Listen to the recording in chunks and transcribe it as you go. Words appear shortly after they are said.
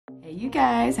Hey you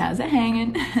guys, how's it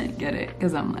hanging? Get it?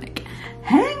 Because I'm like,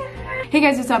 hanging. Hey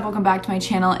guys, what's up? Welcome back to my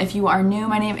channel. If you are new,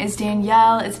 my name is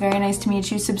Danielle. It's very nice to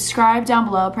meet you. Subscribe down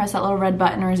below, press that little red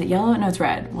button, or is it yellow? No, it's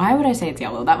red. Why would I say it's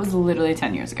yellow? That was literally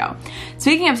 10 years ago.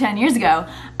 Speaking of 10 years ago,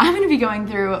 I'm gonna be going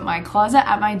through my closet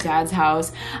at my dad's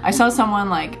house. I saw someone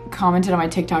like commented on my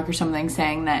TikTok or something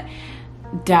saying that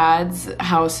dad's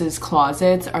house's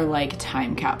closets are like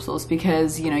time capsules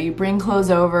because, you know, you bring clothes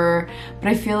over, but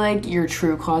I feel like your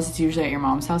true closet's usually at your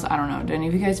mom's house. I don't know. Do any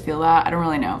of you guys feel that? I don't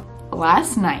really know.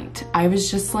 Last night, I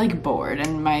was just like bored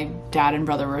and my dad and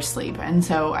brother were asleep. And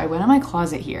so I went in my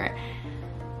closet here.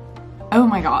 Oh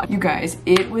my God, you guys,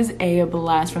 it was a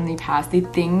blast from the past. The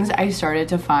things I started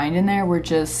to find in there were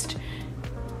just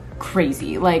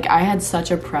crazy. Like I had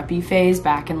such a preppy phase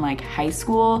back in like high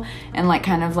school and like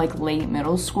kind of like late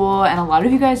middle school, and a lot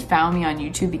of you guys found me on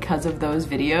YouTube because of those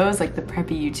videos, like the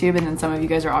preppy YouTube, and then some of you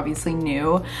guys are obviously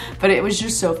new, but it was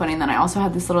just so funny. And then I also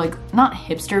had this little like not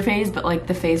hipster phase, but like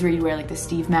the phase where you wear like the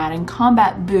Steve Madden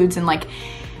combat boots and like,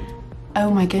 oh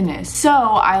my goodness. So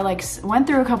I like went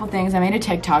through a couple things. I made a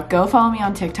TikTok. Go follow me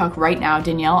on TikTok right now,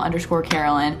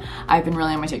 Danielle_Carolyn. I've been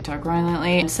really on my TikTok grind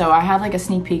lately. So I had like a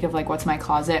sneak peek of like what's my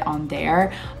closet on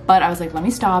there, but I was like, let me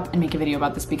stop and make a video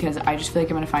about this because I just feel like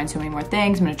I'm gonna find so many more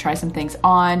things. I'm gonna try some things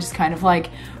on, just kind of like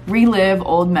relive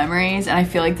old memories. And I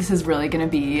feel like this is really gonna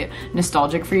be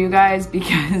nostalgic for you guys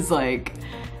because like,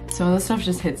 some of the stuff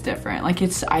just hits different. Like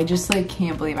it's, I just like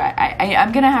can't believe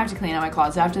I'm gonna have to clean out my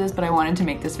closet after this, but I wanted to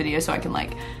make this video so I can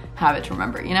like have it to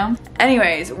remember, you know?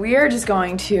 Anyways, we are just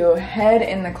going to head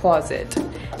in the closet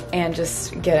and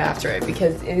just get after it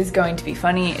because it is going to be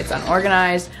funny. It's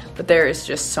unorganized, but there is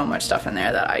just so much stuff in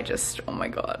there that I just, oh my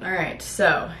God. All right,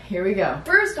 so here we go.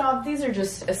 First off, these are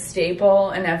just a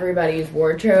staple in everybody's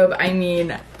wardrobe. I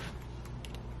mean,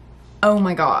 oh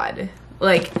my God.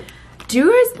 Like, do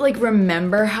you guys like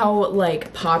remember how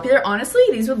like popular, honestly,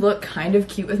 these would look kind of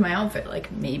cute with my outfit.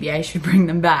 Like maybe I should bring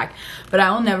them back, but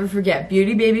I will never forget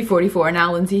Beauty Baby 44,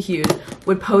 now Lindsay Hughes,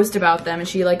 would post about them, and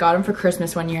she like got them for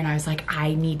Christmas one year, and I was like,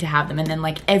 I need to have them. And then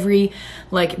like every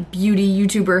like beauty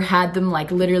YouTuber had them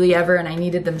like literally ever, and I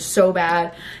needed them so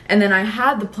bad. And then I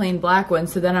had the plain black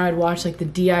ones, so then I would watch like the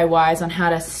DIYs on how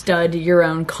to stud your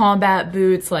own combat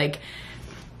boots. Like,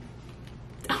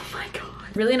 oh my God.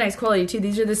 Really nice quality too.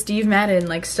 These are the Steve Madden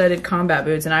like studded combat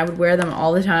boots, and I would wear them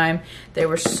all the time. They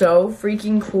were so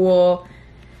freaking cool.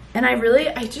 And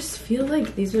I just feel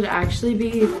like these would actually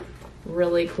be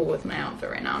really cool with my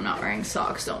outfit right now. I'm not wearing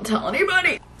socks, don't tell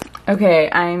anybody. Okay,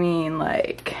 I mean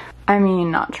like,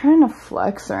 not trying to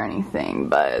flex or anything,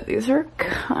 but these are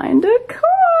kind of cool.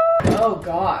 Oh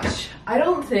gosh, I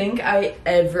don't think I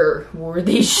ever wore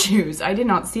these shoes. I did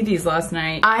not see these last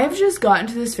night. I've just gotten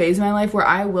to this phase in my life where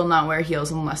I will not wear heels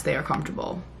unless they are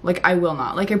comfortable. Like I will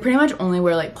not. Like I pretty much only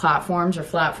wear like platforms or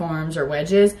flatforms or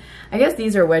wedges. I guess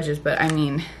these are wedges, but I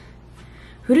mean,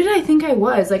 who did I think I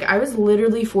was? Like I was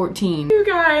literally 14. You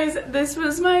guys, this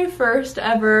was my first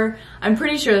ever, I'm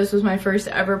pretty sure this was my first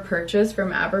ever purchase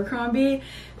from Abercrombie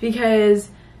because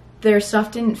their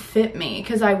stuff didn't fit me,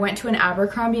 because I went to an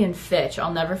Abercrombie and Fitch.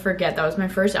 I'll never forget. That was my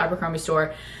first Abercrombie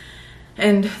store.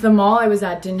 And the mall I was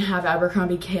at didn't have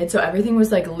Abercrombie kids, so everything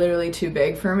was like literally too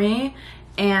big for me.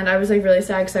 And I was like really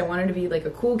sad because I wanted to be like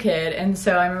a cool kid. And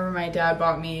so I remember my dad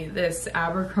bought me this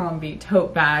Abercrombie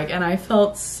tote bag, and I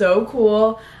felt so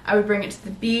cool. I would bring it to the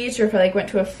beach, or if I like went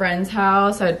to a friend's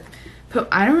house, I'd put,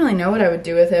 I don't really know what I would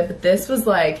do with it, but this was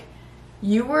like,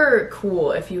 you were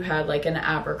cool if you had like an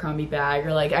Abercrombie bag,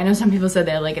 or like, I know some people said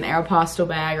they had like an Aeropostale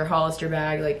bag or Hollister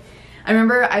bag. Like, I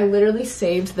remember I literally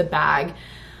saved the bag,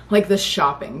 like the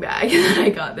shopping bag that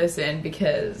I got this in,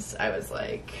 because I was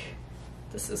like,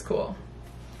 this is cool.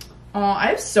 Oh, I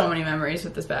have so many memories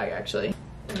with this bag actually.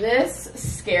 This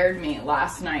scared me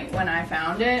last night when I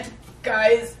found it.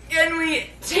 Guys, can we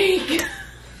take...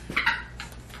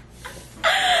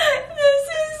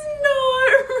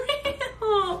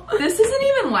 This isn't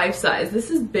even life size.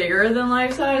 This is bigger than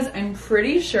life size. I'm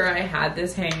pretty sure I had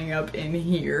this hanging up in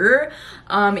here.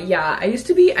 Yeah, I used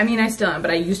to be, I mean, I still am, but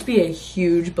I used to be a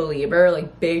huge Belieber,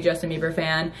 like big Justin Bieber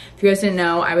fan. If you guys didn't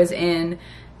know, I was in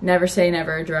Never Say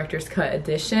Never Director's Cut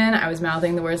Edition. I was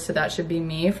mouthing the words to That Should Be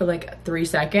Me for like 3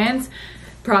 seconds.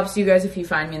 Props to you guys if you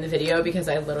find me in the video, because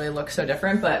I literally look so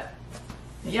different, but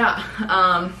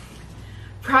yeah.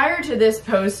 Prior to this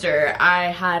poster,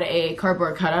 I had a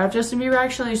cardboard cutout of Justin Bieber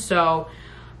actually, so,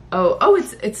 oh,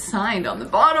 it's signed on the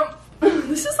bottom.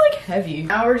 This is like heavy.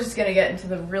 Now we're just gonna get into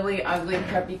the really ugly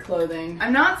preppy clothing.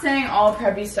 I'm not saying all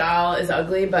preppy style is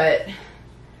ugly, but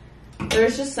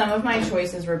there's just some of my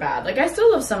choices were bad. Like I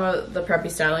still love some of the preppy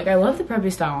style. Like I love the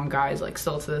preppy style on guys, like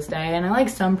still to this day, and I like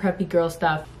some preppy girl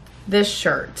stuff. this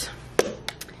shirt.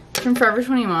 It's from Forever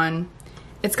 21.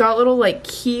 It's got little like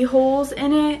keyholes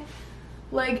in it.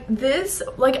 Like this,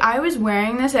 like I was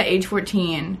wearing this at age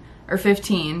 14 or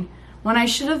 15 when I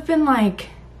should have been like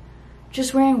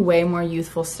just wearing way more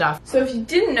youthful stuff. So if you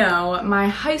didn't know, my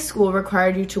high school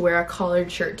required you to wear a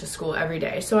collared shirt to school every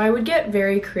day. So I would get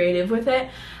very creative with it.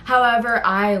 However,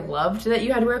 I loved that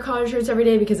you had to wear collared shirts every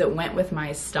day because it went with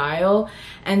my style.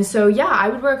 And so yeah, I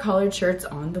would wear collared shirts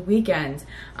on the weekends.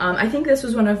 I think this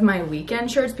was one of my weekend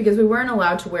shirts because we weren't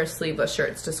allowed to wear sleeveless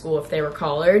shirts to school if they were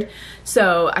collared.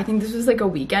 So I think this was like a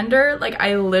weekender. Like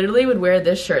I literally would wear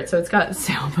this shirt. So it's got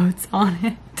sailboats on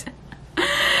it.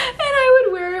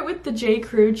 With the J.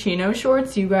 Crew chino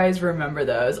shorts. You guys remember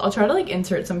those. I'll try to like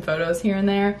insert some photos here and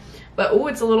there, but oh,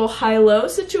 it's a little high-low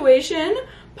situation,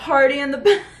 party in the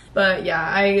back. But yeah,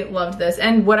 I loved this.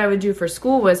 And what I would do for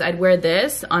school was I'd wear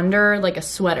this under like a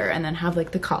sweater and then have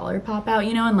like the collar pop out,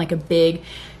 you know, and like a big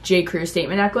J. Crew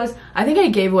statement necklace. I think I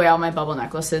gave away all my bubble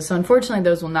necklaces, so unfortunately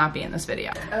those will not be in this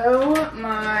video. Oh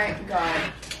my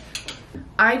god.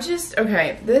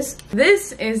 Okay, this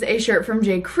is a shirt from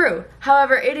J. Crew.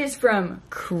 However, it is from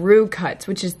Crew Cuts,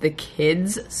 which is the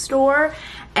kids store.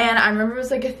 And I remember it was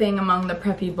like a thing among the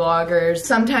preppy bloggers.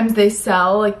 Sometimes they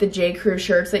sell like the J. Crew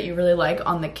shirts that you really like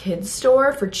on the kids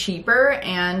store for cheaper.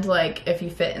 And like if you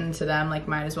fit into them, like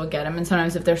might as well get them. And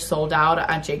sometimes if they're sold out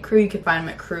at J. Crew, you could find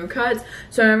them at Crew Cuts.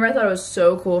 So I remember I thought it was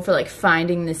so cool for like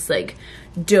finding this like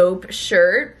dope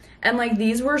shirt. And like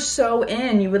these were so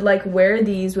in. You would like wear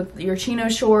these with your chino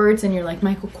shorts and your like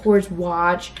Michael Kors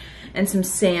watch and some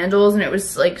sandals, and it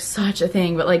was like such a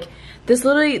thing. But like this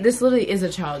literally is a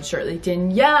child's shirt. Like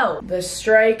Danielle, the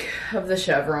strike of the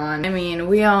chevron. I mean,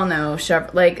 we all know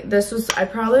like this was, I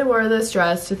probably wore this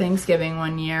dress to Thanksgiving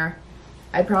one year.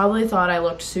 I probably thought I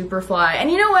looked super fly.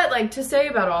 And you know what, like to say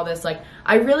about all this, like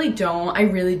I really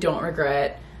don't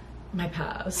regret my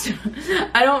past.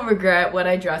 I don't regret what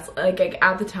I dressed like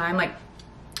at the time. Like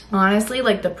honestly,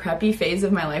 like the preppy phase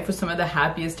of my life was some of the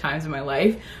happiest times of my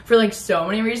life for like so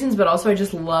many reasons, but also I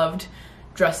just loved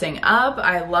dressing up.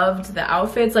 I loved the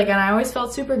outfits, like, and I always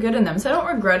felt super good in them. So I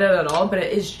don't regret it at all, but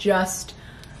it is just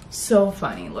so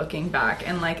funny looking back.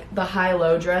 And like the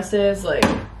high-low dresses, like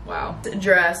wow. This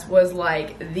dress was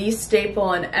like the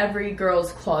staple in every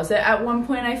girl's closet at one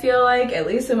point, I feel like, at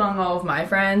least among all of my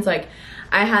friends. Like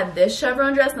I had this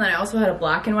chevron dress, and then I also had a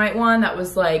black and white one that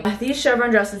was like these chevron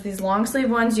dresses, these long sleeve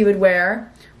ones you would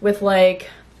wear with like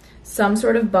some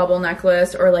sort of bubble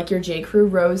necklace or like your J. Crew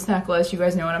rose necklace. You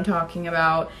guys know what I'm talking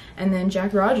about. And then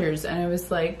Jack Rogers, and it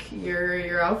was like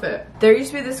your outfit. There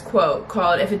used to be this quote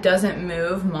called, "If it doesn't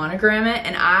move, monogram it,"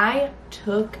 and I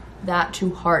took that to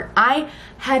heart. I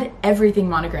had everything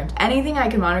monogrammed. Anything I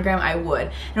could monogram, I would.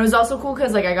 And it was also cool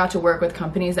because like I got to work with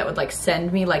companies that would like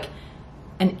send me like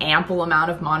an ample amount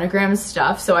of monogram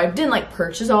stuff. So I didn't like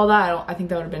purchase all that. I think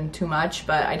that would have been too much,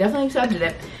 but I definitely accepted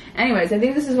it. Anyways, I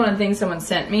think this is one of the things someone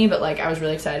sent me, but like I was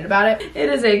really excited about it. It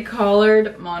is a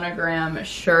collared monogram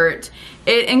shirt.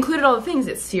 It included all the things.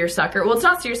 It's seersucker. Well, it's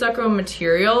not seersucker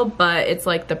material, but it's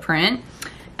like the print.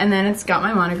 And then it's got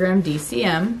my monogram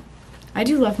DCM. I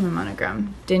do love my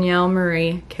monogram. Danielle,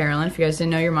 Marie, Carolyn. If you guys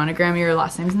didn't know your monogram, your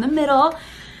last name's in the middle.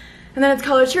 And then it's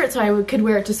collared shirt, so I could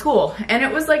wear it to school. And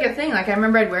it was like a thing. Like I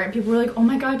remember I'd wear it and people were like, "Oh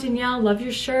my god, Danielle, love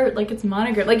your shirt. Like it's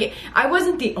monogram." Like I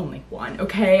wasn't the only one,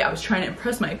 okay? I was trying to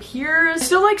impress my peers. I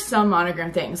still like some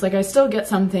monogram things. Like I still get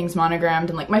some things monogrammed,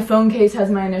 and like my phone case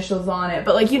has my initials on it.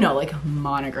 But like, you know, like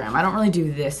monogram. I don't really do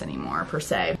this anymore per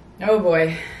se. Oh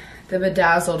boy, the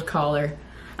bedazzled collar.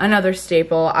 Another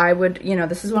staple. I would, you know,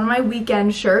 this is one of my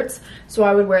weekend shirts, so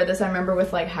I would wear this, I remember,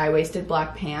 with like high-waisted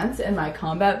black pants and my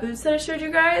combat boots that I showed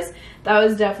you guys. That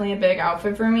was definitely a big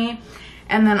outfit for me.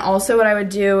 And then also what I would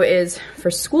do is,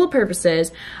 for school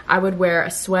purposes, I would wear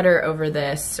a sweater over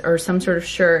this or some sort of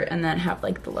shirt and then have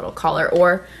like the little collar,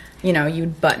 or, you know,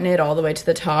 you'd button it all the way to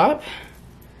the top.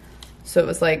 So it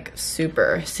was like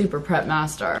super, super prep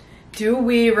master. Do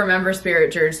we remember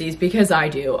Spirit jerseys? Because I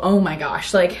do. Oh my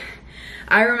gosh. Like,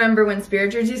 I remember when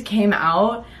Spirit jerseys came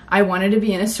out, I wanted to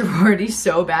be in a sorority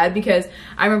so bad because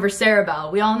I remember Sarah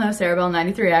Bell, we all know Sarah Bell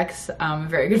 93X, a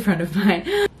very good friend of mine,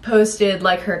 posted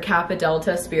like her Kappa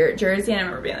Delta Spirit jersey, and I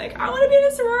remember being like, I want to be in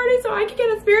a sorority so I could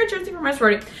get a Spirit jersey for my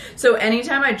sorority. So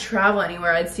anytime I'd travel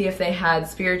anywhere, I'd see if they had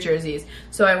Spirit jerseys.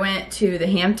 So I went to the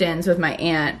Hamptons with my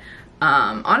aunt.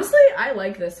 Honestly, I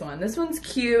like this one. This one's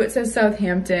cute. It says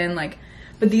Southampton, like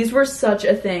But these were such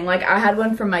a thing. Like, I had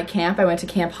one from my camp. I went to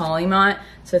Camp Hollymont,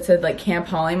 so it said like Camp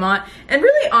Hollymont. And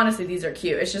really, honestly, these are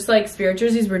cute. It's just like spirit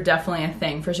jerseys were definitely a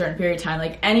thing for a certain period of time.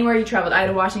 Like, anywhere you traveled. I had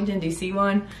a Washington, D.C.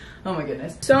 one. Oh my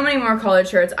goodness. So many more collared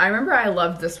shirts. I remember I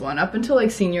loved this one up until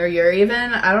like senior year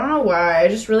even. I don't know why. I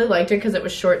just really liked it because it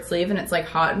was short sleeve and it's like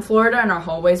hot in Florida and our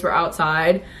hallways were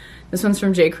outside. This one's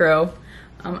from J. Crew.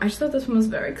 I just thought this one was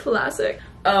very classic.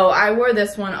 Oh, I wore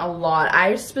this one a lot.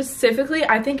 I specifically,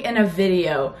 I think in a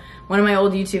video, one of my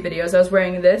old YouTube videos, I was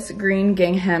wearing this green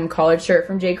gingham collared shirt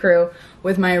from J. Crew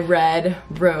with my red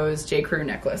rose J. Crew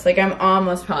necklace. Like, I'm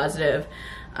almost positive.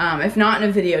 If not in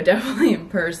a video, definitely in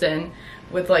person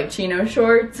with like chino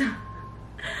shorts.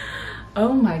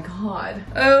 Oh my god.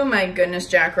 Oh my goodness,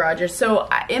 Jack Rogers. So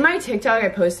in my TikTok, I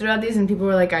posted about these and people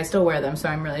were like, I still wear them, so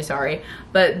I'm really sorry.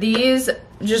 But these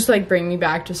just like bring me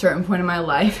back to a certain point in my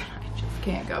life. I just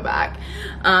can't go back.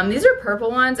 These are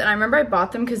purple ones and I remember I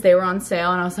bought them because they were on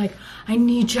sale and I was like, I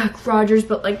need Jack Rogers,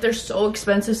 but like they're so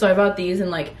expensive. So I bought these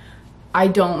and like, I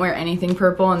don't wear anything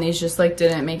purple and these just like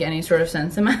didn't make any sort of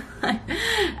sense in my life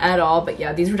at all. But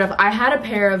yeah, these were definitely, I had a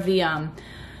pair of the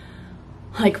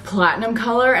like platinum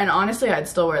color and honestly I'd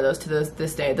still wear those to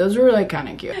this day. Those were like kind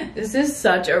of cute. This is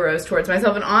such a roast towards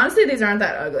myself and honestly these aren't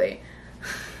that ugly.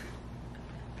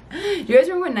 Do you guys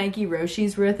remember when Nike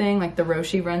Roshis were a thing, like the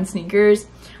Roshi Run sneakers?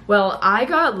 Well, I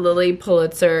got Lily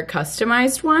Pulitzer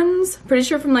customized ones, pretty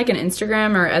sure from like an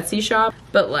Instagram or Etsy shop,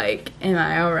 but like, am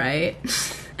I all right?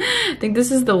 I think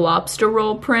this is the lobster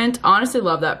roll print. Honestly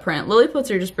love that print. Lily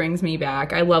Pulitzer just brings me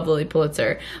back. I love Lily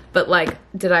Pulitzer. But like,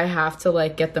 did I have to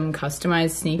like get them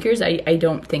customized sneakers? I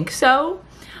don't think so.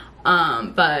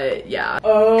 But yeah.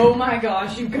 Oh my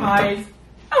gosh, you guys.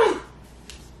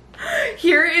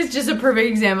 Here is just a perfect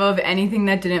example of anything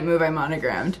that didn't move I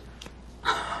monogrammed.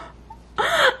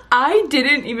 I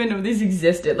didn't even know these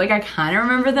existed. Like, I kind of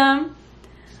remember them.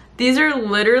 These are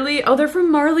literally, oh, they're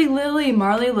from Marley Lily.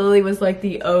 Marley Lily was like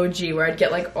the OG where I'd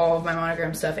get like all of my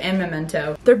monogram stuff and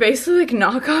Memento. They're basically like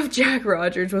knockoff Jack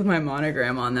Rogers with my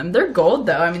monogram on them. They're gold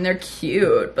though. I mean, they're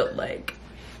cute, but like,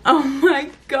 oh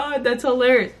my God, that's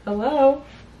hilarious. Hello.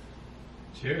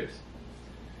 Cheers.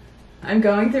 I'm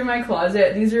going through my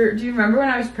closet. These are, do you remember when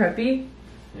I was preppy?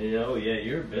 Oh yeah,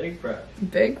 you're a big prep.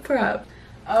 Big prep.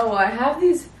 Oh, well, I have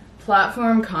these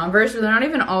platform Converse, but they're not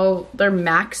even all, they're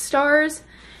Max Stars.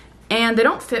 And they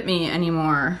don't fit me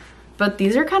anymore, but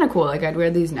these are kind of cool. Like, I'd wear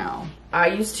these now. I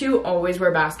used to always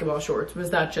wear basketball shorts. Was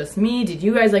that just me? Did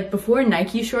you guys, like, before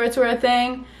Nike shorts were a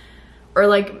thing? Or,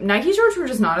 like, Nike shorts were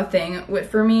just not a thing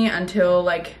for me until,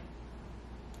 like,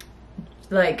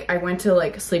 I went to,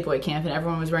 like, sleepaway camp and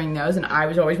everyone was wearing those and I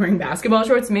was always wearing basketball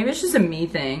shorts. Maybe it's just a me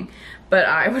thing, but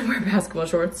I would wear basketball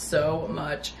shorts so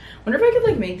much. Wonder if I could,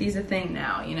 like, make these a thing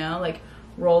now, you know? Like,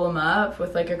 roll them up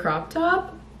with, like, a crop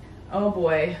top. Oh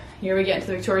boy, here we get into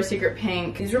the Victoria's Secret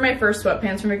pink. These were my first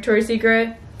sweatpants from Victoria's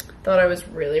Secret. Thought I was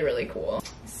really, really cool.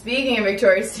 Speaking of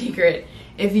Victoria's Secret,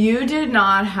 if you did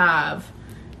not have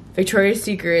Victoria's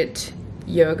Secret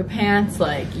yoga pants,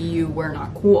 like, you were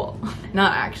not cool.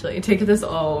 Not actually, take this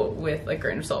all with a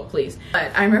grain of salt, please.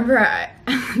 But I remember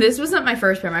this wasn't my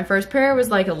first pair. My first pair was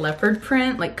like a leopard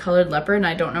print, like colored leopard, and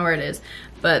I don't know where it is.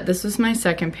 But this was my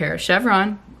second pair.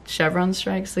 Chevron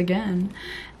strikes again.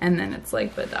 And then it's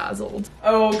like bedazzled.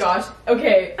 Oh gosh,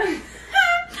 okay. I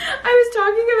was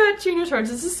talking about chino shorts.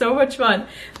 This is so much fun.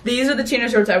 These are the chino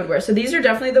shorts I would wear. So these are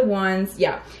definitely the ones,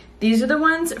 yeah. These are the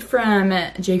ones from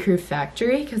J. Crew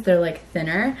Factory because they're like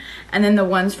thinner. And then the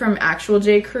ones from actual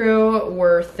J. Crew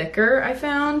were thicker, I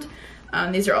found.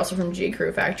 These are also from J.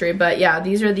 Crew Factory. But yeah,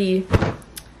 these are the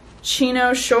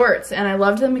chino shorts. And I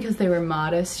loved them because they were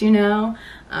modest, you know.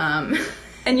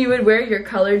 And you would wear your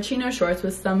colored chino shorts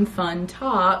with some fun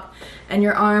top and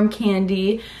your arm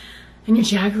candy and your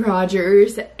Jack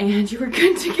Rogers and you were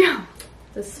good to go.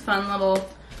 This fun little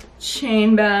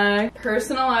chain bag.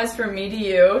 Personalized from me to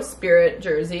you, spirit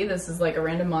jersey. This is like a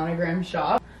random monogram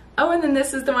shop. Oh, and then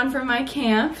this is the one from my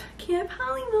camp, Camp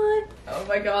Hollymont. Oh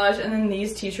my gosh, and then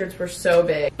these t-shirts were so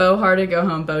big. Bow hard to go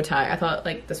home, bow tie. I thought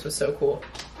like this was so cool.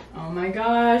 Oh my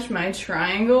gosh, my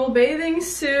triangle bathing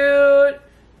suit.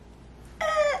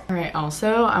 All right,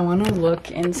 also, I want to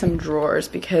look in some drawers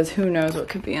because who knows what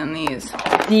could be in these.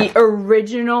 The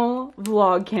original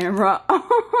vlog camera.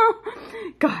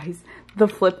 Guys, the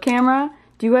flip camera.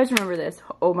 Do you guys remember this?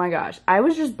 Oh my gosh, I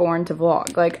was just born to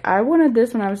vlog. Like, I wanted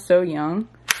this when I was so young.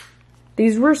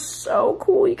 These were so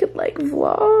cool. You could like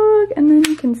vlog and then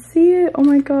you can see it. Oh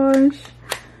my gosh.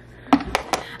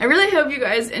 I really hope you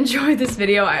guys enjoyed this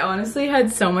video. I honestly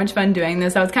had so much fun doing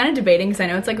this. I was kind of debating because I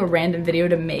know it's like a random video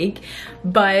to make,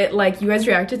 but like you guys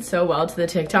reacted so well to the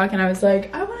TikTok and I was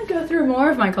like, I want to go through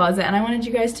more of my closet and I wanted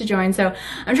you guys to join. So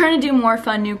I'm trying to do more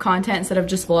fun new content instead of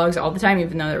just vlogs all the time,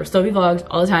 even though there will still be vlogs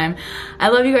all the time. I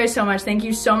love you guys so much. Thank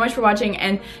you so much for watching,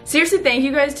 and seriously thank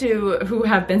you guys who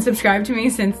have been subscribed to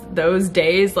me since those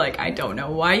days. Like, I don't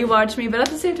know why you watch me, but at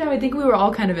the same time I think we were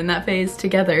all kind of in that phase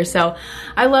together. So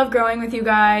I love growing with you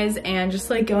guys and just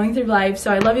like going through life. So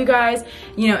I love you guys.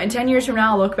 You know, in 10 years from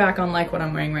now I'll look back on like what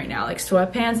I'm wearing right now, like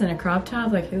sweatpants and a crop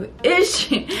top, like who is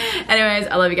she? Anyways,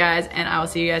 I love you guys and I will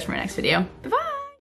see you guys for my next video. Bye bye.